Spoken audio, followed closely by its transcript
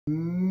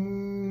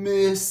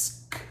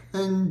Miss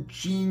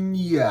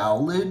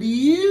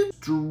Congeniality,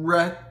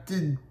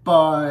 directed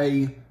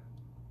by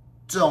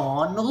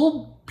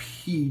Donald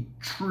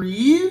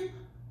Petrie,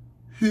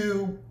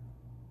 who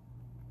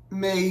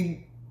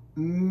made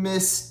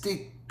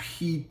Mystic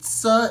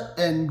Pizza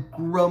and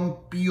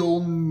Grumpy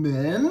Old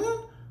Men,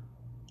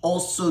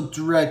 also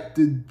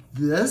directed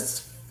this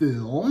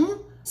film.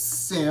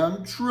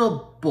 Sandra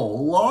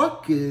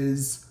Bullock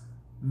is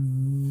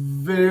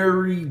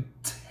very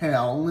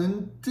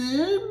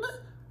talented,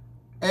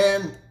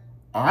 and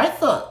I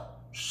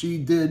thought she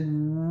did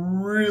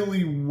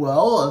really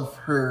well of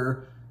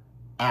her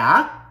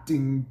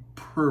acting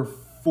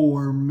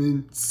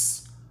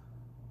performance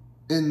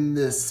in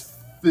this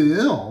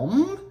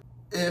film.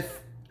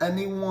 If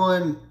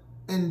anyone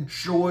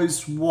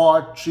enjoys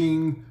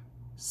watching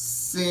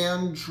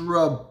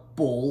Sandra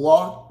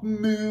Bullock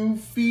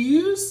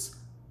movies,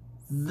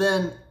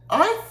 then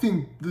I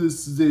think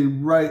this is a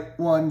right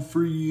one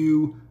for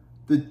you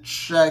to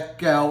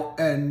check out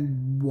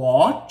and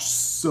watch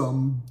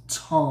sometimes.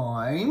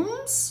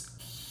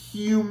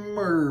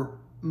 Humor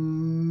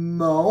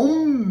moments,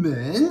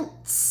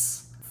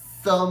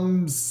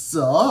 thumbs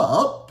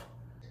up.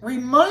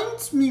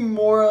 Reminds me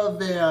more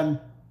of an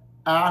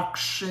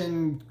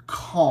action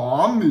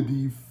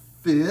comedy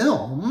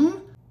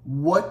film.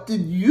 What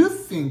did you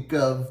think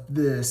of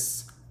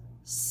this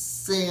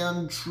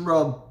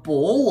Sandra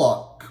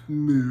Bullock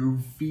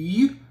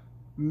movie,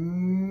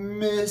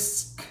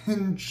 Miss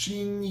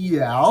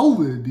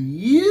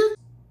Congeniality?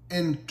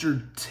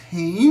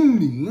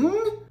 Entertaining,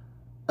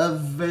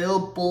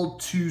 available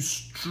to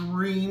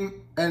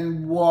stream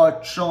and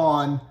watch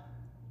on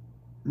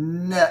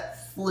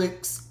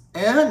Netflix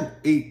and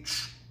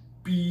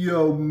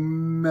HBO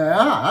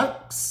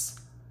Max.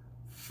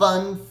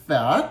 Fun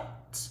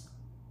fact,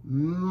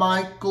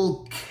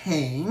 Michael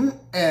Caine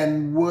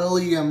and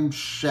William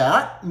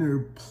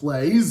Shatner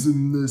plays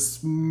in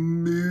this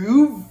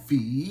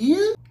movie.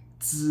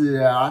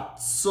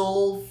 That's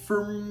all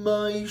for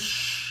my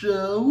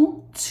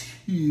show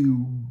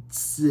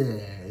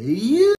today.